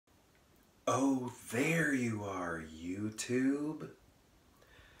Oh, there you are, YouTube.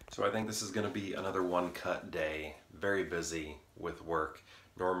 So I think this is going to be another one-cut day. Very busy with work.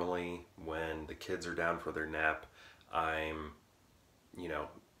 Normally, when the kids are down for their nap, I'm, you know,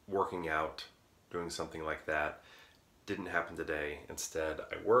 working out, doing something like that. Didn't happen today. Instead,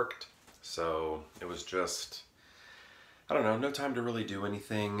 I worked. So it was just, I don't know, no time to really do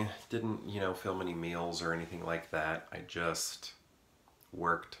anything. Didn't, film any meals or anything like that. I just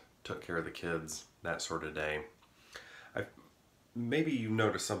worked, took care of the kids, that sort of day. I Maybe you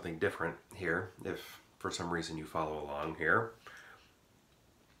notice something different here if for some reason you follow along here.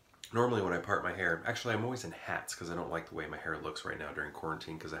 Normally when I part my hair, actually I'm always in hats because I don't like the way my hair looks right now during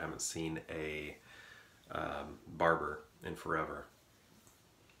quarantine because I haven't seen a barber in forever.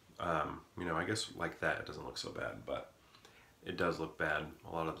 I guess like that it doesn't look so bad, but it does look bad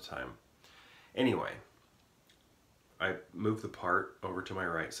a lot of the time. Anyway, I moved the part over to my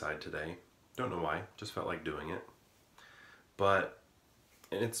right side today. Don't know why, just felt like doing it. But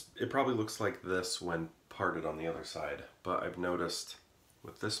it probably looks like this when parted on the other side, but I've noticed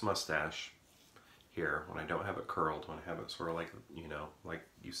with this mustache here, when I don't have it curled, when I have it sort of like, like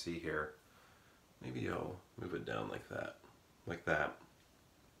you see here, maybe I'll move it down like that.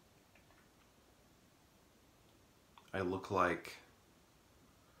 I look like,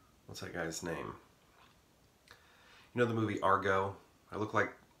 what's that guy's name? You know the movie Argo? I look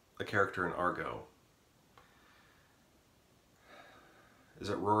like a character in Argo. Is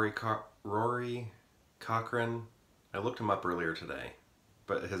it Rory Cochrane? I looked him up earlier today,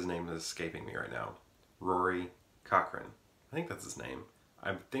 but his name is escaping me right now. Rory Cochrane. I think that's his name.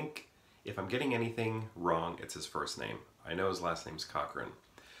 I think if I'm getting anything wrong, it's his first name. I know his last name's Cochrane,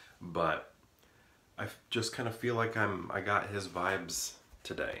 but I just kind of feel like I got his vibes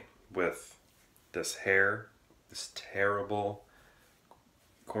today with this hair, this terrible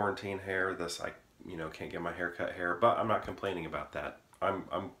quarantine hair, this I can't get my hair cut hair, but I'm not complaining about that.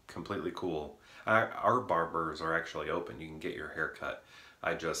 I'm completely cool. Our barbers are actually open. You can get your hair cut.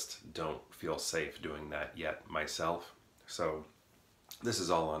 I just don't feel safe doing that yet myself. So this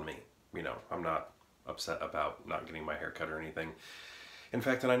is all on me. I'm not upset about not getting my hair cut or anything. In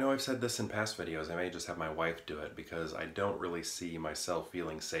fact, and I know I've said this in past videos, I may just have my wife do it because I don't really see myself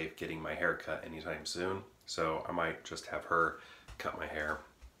feeling safe getting my hair cut anytime soon. So I might just have her cut my hair.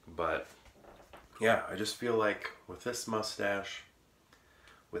 But yeah, I just feel like with this mustache,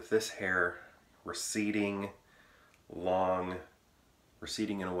 with this hair receding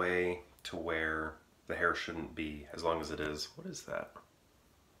in a way to where the hair shouldn't be as long as it is. What is that?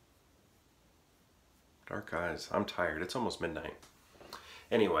 Dark eyes. I'm tired. It's almost midnight.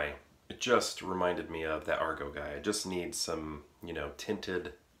 Anyway, it just reminded me of that Argo guy. I just need some,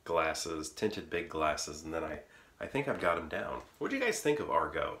 tinted glasses, tinted big glasses, and then I think I've got him down. What do you guys think of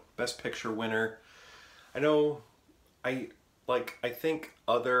Argo? Best Picture winner? I know I think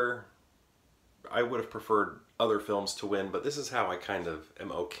I would have preferred other films to win, but this is how I kind of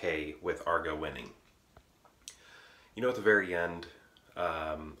am okay with Argo winning. At the very end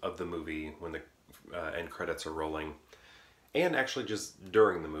of the movie, when the end credits are rolling, and actually just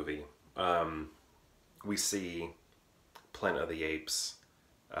during the movie, we see Planet of the Apes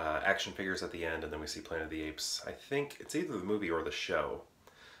action figures at the end, and then we see Planet of the Apes. I think it's either the movie or the show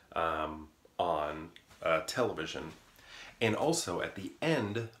on television. And also at the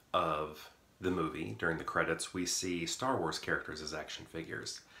end of the movie, during the credits, we see Star Wars characters as action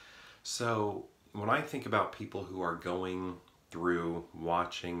figures. So when I think about people who are going through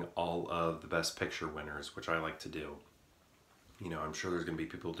watching all of the Best Picture winners, which I like to do, I'm sure there's going to be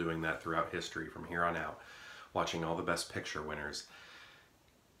people doing that throughout history from here on out, watching all the Best Picture winners.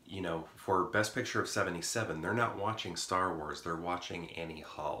 For Best Picture of 77, they're not watching Star Wars, they're watching Annie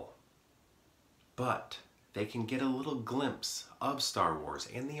Hall. But they can get a little glimpse of Star Wars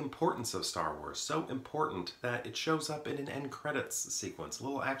and the importance of Star Wars. So important that it shows up in an end credits sequence.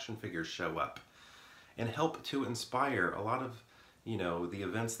 Little action figures show up and help to inspire a lot of, the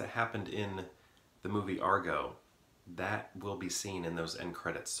events that happened in the movie Argo. That will be seen in those end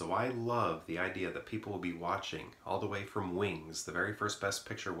credits. So I love the idea that people will be watching all the way from Wings, the very first Best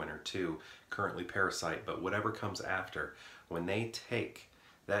Picture winner, to currently Parasite, but whatever comes after, when they take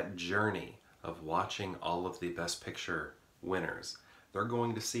that journey of watching all of the Best Picture winners, they're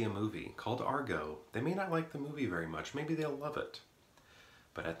going to see a movie called Argo. They may not like the movie very much, maybe they'll love it,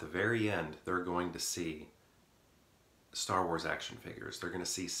 but at the very end they're going to see Star Wars action figures. They're going to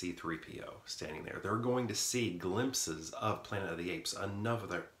see C-3PO standing there. They're going to see glimpses of Planet of the Apes.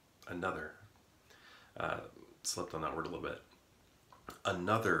 Slipped on that word a little bit.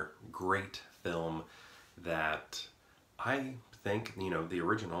 Another great film that I think, you know, the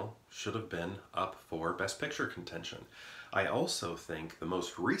original should have been up for Best Picture contention. I also think the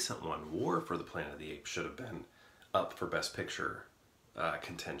most recent one, War for the Planet of the Apes, should have been up for Best Picture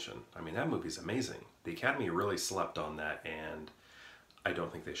contention. I mean, that movie's amazing. The Academy really slept on that, and I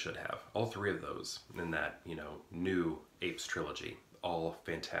don't think they should have. All three of those in that, you know, new Apes trilogy, all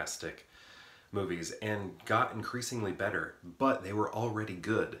fantastic movies and got increasingly better, but they were already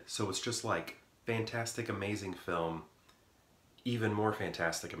good. So it's just like fantastic, amazing film, even more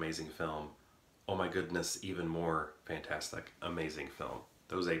fantastic, amazing film. Oh my goodness, even more fantastic, amazing film.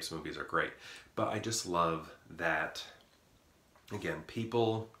 Those Apes movies are great. But I just love that, again,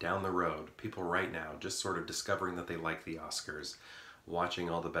 people down the road, people right now, just sort of discovering that they like the Oscars, watching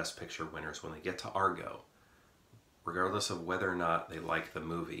all the Best Picture winners, when they get to Argo, regardless of whether or not they like the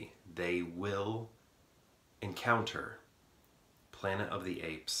movie, they will encounter Planet of the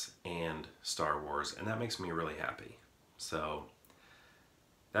Apes and Star Wars, and that makes me really happy. So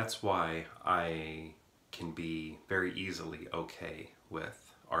that's why I can be very easily okay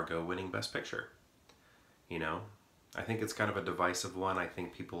with Argo winning Best Picture. You know, I think it's kind of a divisive one. I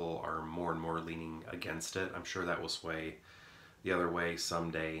think people are more and more leaning against it. I'm sure that will sway the other way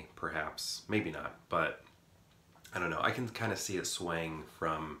someday, perhaps. Maybe not, but I don't know. I can kind of see it swaying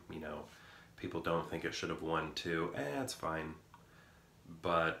from, you know, people don't think it should have won to, it's fine.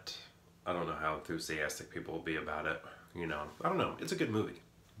 But I don't know how enthusiastic people will be about it. You know, I don't know. It's a good movie.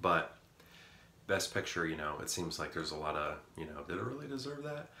 But Best Picture, you know, it seems like there's a lot of, you know, did it really deserve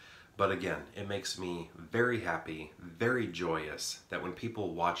that? But again, it makes me very happy, very joyous that when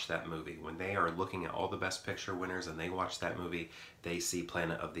people watch that movie, when they are looking at all the Best Picture winners and they watch that movie, they see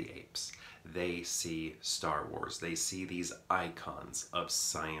Planet of the Apes. They see Star Wars. They see these icons of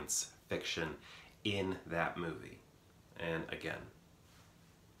science fiction in that movie. And again,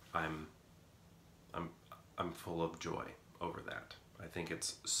 I'm full of joy over that. I think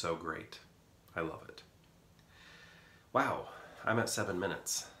it's so great. I love it. Wow, I'm at 7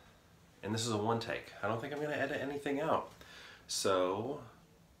 minutes. And this is a one take. I don't think I'm going to edit anything out. So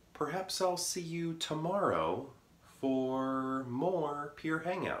perhaps I'll see you tomorrow for more Pure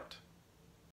Hangout.